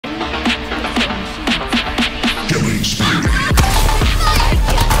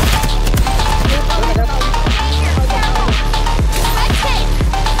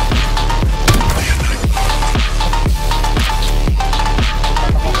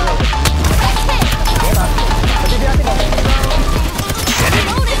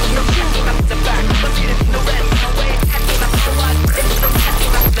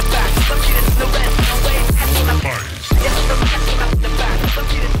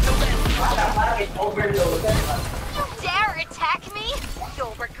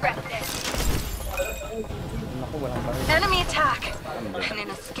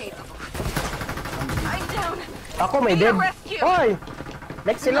Ako may dead. Hoy!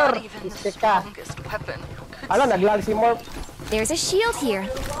 Next silor. Istik ka. Ala, naglag si Morph. There's a shield here.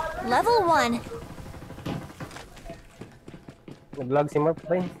 Level 1. Naglag si Morph,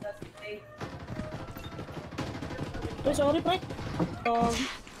 pre. Sorry, pre.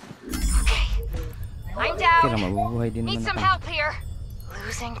 I'm down. Need some help here.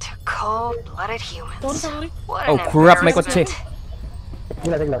 Losing to cold-blooded humans. Oh crap, may kotse.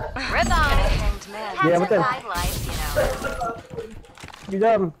 Tignan. Rip on. Had to fight life, you know.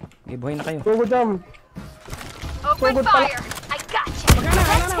 Jam. Okay, buhay na kayo. Tugo jam. Open fire. I got you.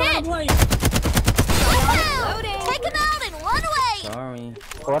 That's hit. Woohoo! Take him out and run away. Sorry.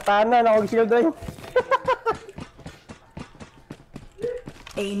 Kuwataan na, nakag-shield rin.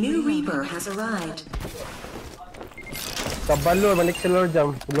 A new Reaper has arrived. Kabalo, manik si Lord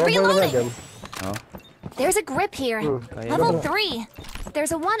Jam. Global na Jam. Oh. There's a grip here. Level 3.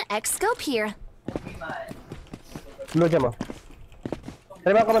 There's a 1x scope here. Lord Jam, oh.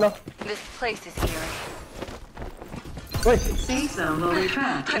 Taliman ka man, oh. This place is eerie. Wait. Safe zone will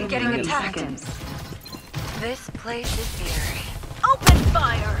retract. I'm in getting 30 attacked. seconds. This place is eerie. Open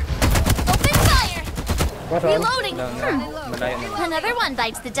fire! Open fire! What's on? Reloading. Malayo na. Another one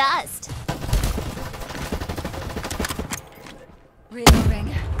bites the dust. Reloading.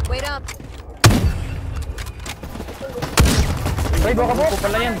 Wait up. Wait, baka po.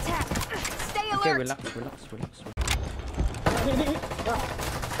 Pala yan. Stay Okay, alert. relax.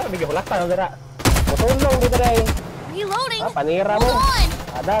 Bigyan ko lakta, gara. Matulong dito rin. Reloading. Panira mo. Hold on.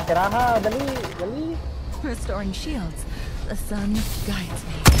 Ada, tiraha, dali. Restoring shields. The sun guides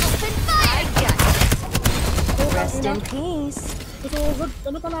me. Open fire. Rest in peace. Ito,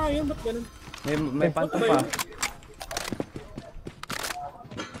 ano pala yun? Ba't ganun? May panto pa.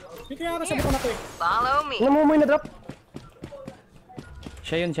 Hindi kaya sabi ko na to eh. Follow me. Ano mo na drop?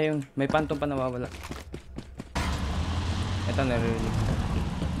 Siya yun. May panto pa nawawala. Ito, naririnig.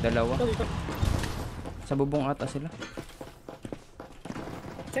 Dalawa. Dito. Sa bubong ata sila.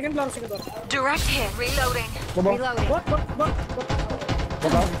 Second floor. Direct hit. Reloading. Bubong. Reloading. What?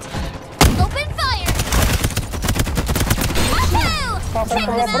 Bubong. Open fire. Woohoo! Take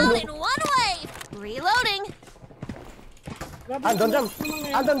them out in one wave. Reloading. Andon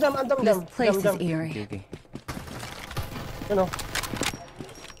jam. This place is eerie. Okay. Ano?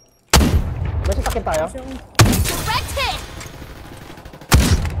 May sasakit tayo? Direct hit.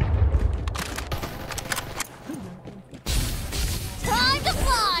 Time to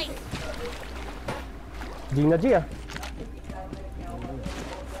fly. G ah.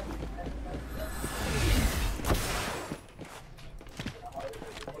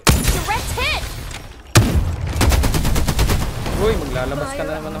 Direct hit. Uy, maglalabas ka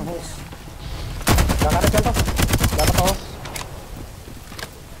na naman ng hose. Nakarit yan to. Dapat ako.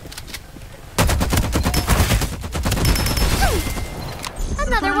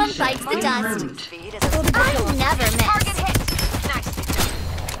 Another one bites the dust. I never Target miss. hit. Nice.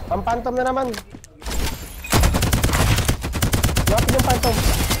 Pampantom na naman. Lapit yung pantom.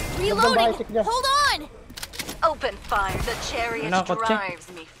 Reloading. Hold on. Open fire. The chariot Ano, kotse? drives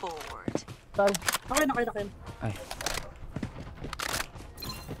me forward. Saan? Okay. Ay.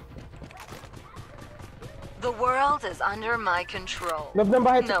 The world is under my control. Loob ng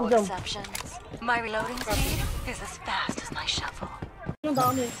bahay, No check mo dyan. exceptions. My reloading speed is as fast as my shovel. Yung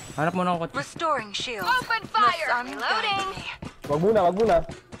down eh. Hanap mo na ako kotse. Restoring shield. Open fire! Reloading! Wag muna.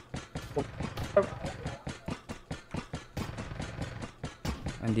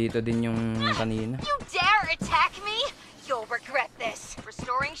 Andito din yung kanina. You dare attack me? You'll regret this.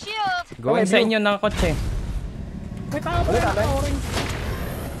 Restoring shield. Going sa inyo ng kotse. May tao pa rin. Orange.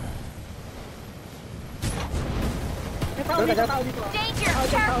 May tao dito. Danger!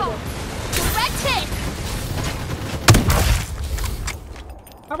 Careful! Direct hit.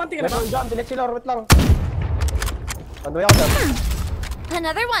 Kapanti ka na ba? Meron jam, delete sila, orbit lang. Pandoy ako jam.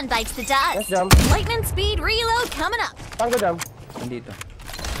 Another one bites the dust. Yes, jam. Lightning speed reload coming up. Saan ko jam? Andito.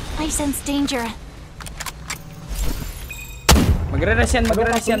 I sense danger. Magre-rest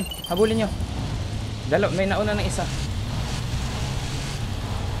yan. Habulin nyo. May nauna ng isa.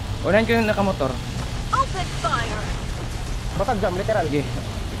 Unahin ko yung nakamotor. Open fire! Batag jam, literal. Sige.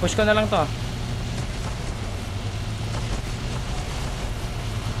 Push ko na lang to ah.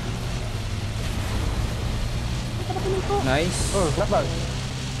 Nice. Not bad.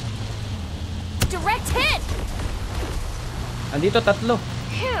 Direct hit. Andito tatlo.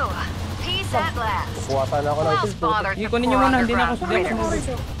 Phew! Peace at last. Kukuwasan ako Who ng else bothered to Ikunin nyo pour muna, on the hindi na ako ground? Bakit yung orange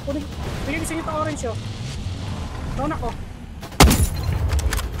oh? Bigyan kasi ito orange oh. Down ako.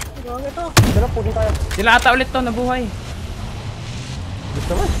 Ito. Dala, punin tayo. Sila ata ulit to, nabuhay.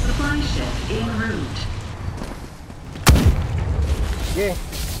 Gusto mo? Supply ship en route. Sige.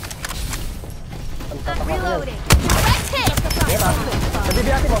 Reloading. Direct hit.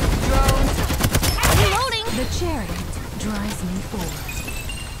 Nabibiyati mo. Reloading. The chariot drives me forward.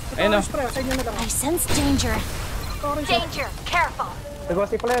 Ayun o. Pre, sa inyo na lang. I sense danger. Orange siya. Danger! Careful!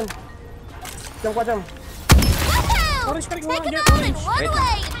 Nagwasi pala yan. Jump ka, jump. Woohoo! Orange pa rin Take him mga out in orange. one Wait.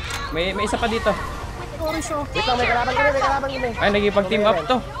 way. May isa pa dito. Orange siya. Wait lang, may kalaban kami, may kalaban kami. Ay, nagipag-team up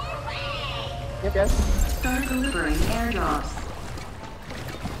to. Yep, yan. Start delivering airdrops.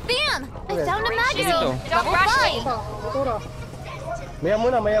 Bam! I found a Dito. magazine. Don't Level rush me! 5. Tura. Maya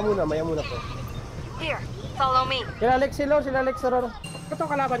muna po. Here, follow me. Sila Lex Lord. Ito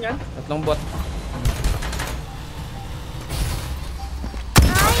kalaban yan. Tatlong bot.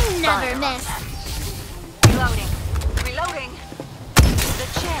 I never miss. Reloading. Reloading. The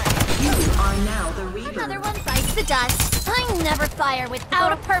chariot. You are now the Another Reaper. one bites the dust. I never fire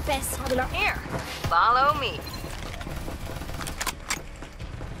without a purpose. Kabila. Here, follow me.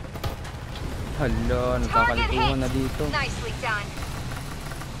 Hala, Target nakakalikuhan na hit. dito. Nicely done.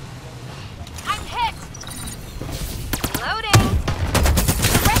 I'm hit. Reloading.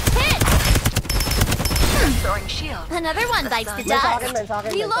 Direct hit. Restoring shield. Another one bites the Men, sa dust. akin, men, sa akin,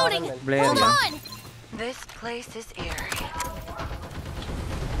 men, Reloading. sa akin, men. Blend Hold lang. on. This place is eerie.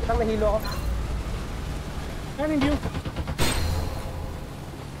 Kitang nahilo ako. Ayan yung view.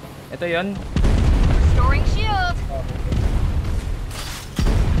 Ito yun. Restoring shield.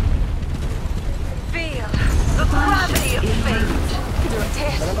 Feel the gravity of fate.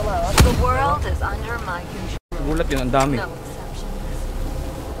 The world is under my control. Gulat yun, ang dami. No exceptions.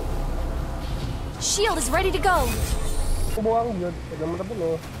 Shield is ready to go. Kubuhang yun. Huwag mo na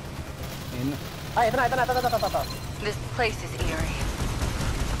bulo. Ayun na. Ay, ito na. This place is eerie.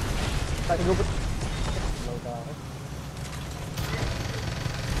 Ay, igupit.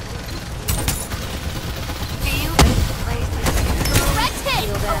 Feel this place is eerie. Direct hit.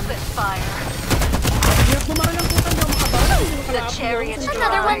 Open fire. Hirap bumarang ang putan daw makabala. The chariot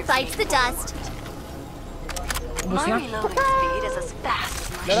Another one drives bites the dust. Ubus My na. reloading speed is as fast as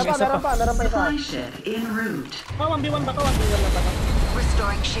my Meron pa isa. Supply ship en route. Oh, 1v1 ba to? 1v1 na ba to?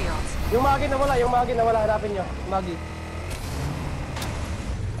 restoring shields. Yung magi na wala, hanapin nyo. Magi.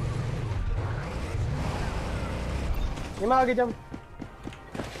 Yung magi dyan.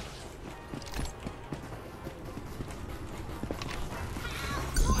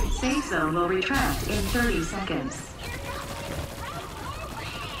 Safe zone will retract in 30 seconds.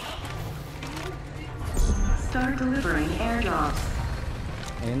 Start delivering airdrops.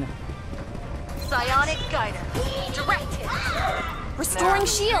 Ayun na. Psionic guidance. Directed. Restoring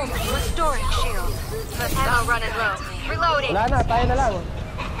shield. Restoring shield. Now running low. Reloading. Wala na, tayo na lang.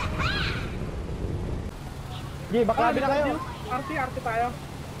 Sige, baklabi na kayo. RT tayo.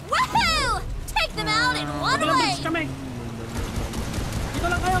 Woohoo! Take them out in one Kabilang way. bridge kami. Dito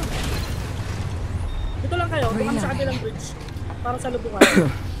lang kayo. Bukan sa kabilang bridge. Para sa lubungan.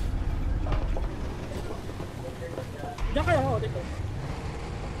 Diyan kayo, oh, dito.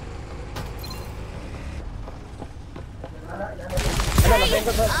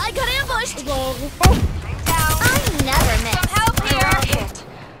 I got ambushed. Go. I'm down. I never Some miss. help here. Hit.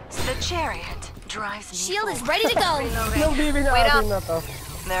 The chariot drives me Shield is forward. ready to go. Yung bibi na Wait atin up. na to.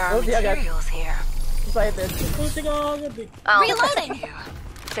 There are Okay, I got- materials here. Excited. Ulti ka agad eh. I'll Reloading. protect you.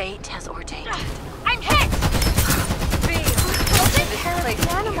 Fate has ordained it. I'm hit. Feel. This place is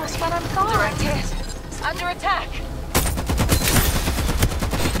animals, but I'm gone. Direct hit. Under attack.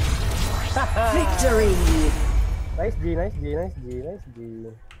 Victory! Nice G. Nice G. Out of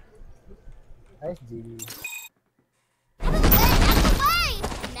the way!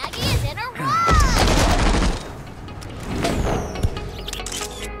 Maggie is in a run!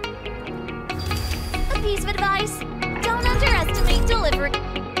 A piece of advice: don't underestimate delivery.